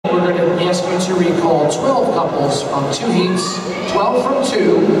ask you to recall 12 couples from 2 heats, 12 from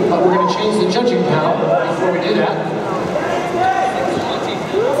 2, but we're going to change the judging panel before we do that.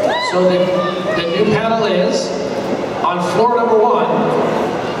 So the new panel is on floor number 1.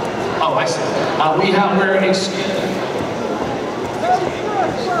 Oh, I see.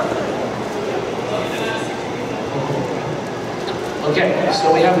 Okay,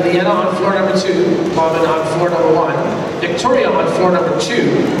 so we have Leanna on floor number 2, Marvin on floor number 1, Victoria on floor number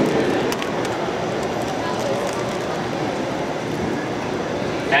 2,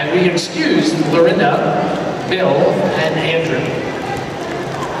 and we excused Lorinda, Bill, and Andrew.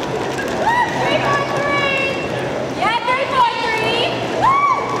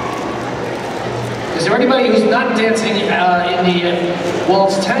 Is there anybody who's not dancing in the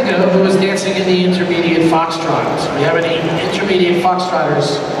waltz tango who is dancing in the intermediate foxtrot? Do we have any intermediate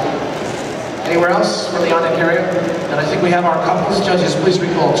foxtrotters anywhere else from the on-deck area? And I think we have our couples. Judges, please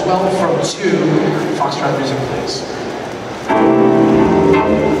recall 12 from 2. Foxtrot music, please.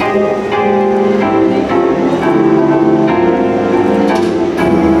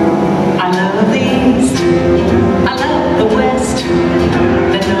 I love the East, I love the West,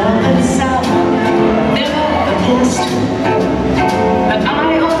 the North and the South. But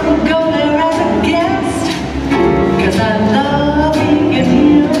I only go there as a guest, 'cause I love being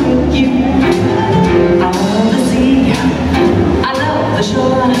here with you. I love the sea, I love the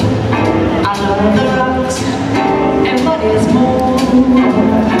shore, I love the rocks, and what is more,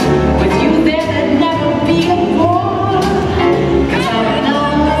 with you there there'd never be a war, 'cause I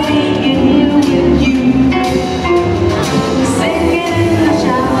love being here with you. Singing in the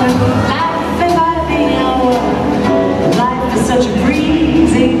shower, laughing by the hour. Life is such a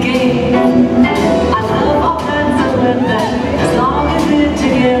breezy game. I love all kinds of weather, as long as we're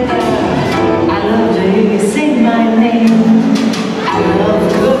together. I love to hear you sing my name. I love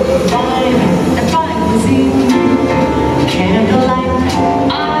good wine and fine cuisine. Candlelight,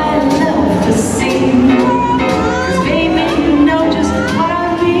 I love the scene. 'Cause baby, you know just what I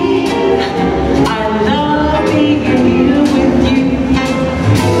mean. I love being here with you.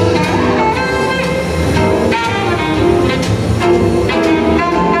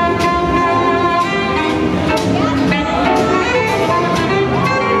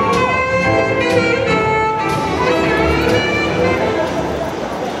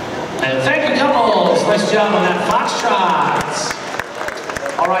 Nice job on that foxtrot.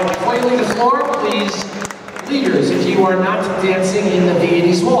 All right, before you leave the floor, please, leaders, if you are not dancing in the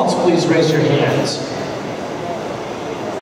Viennese waltz, please raise your hands.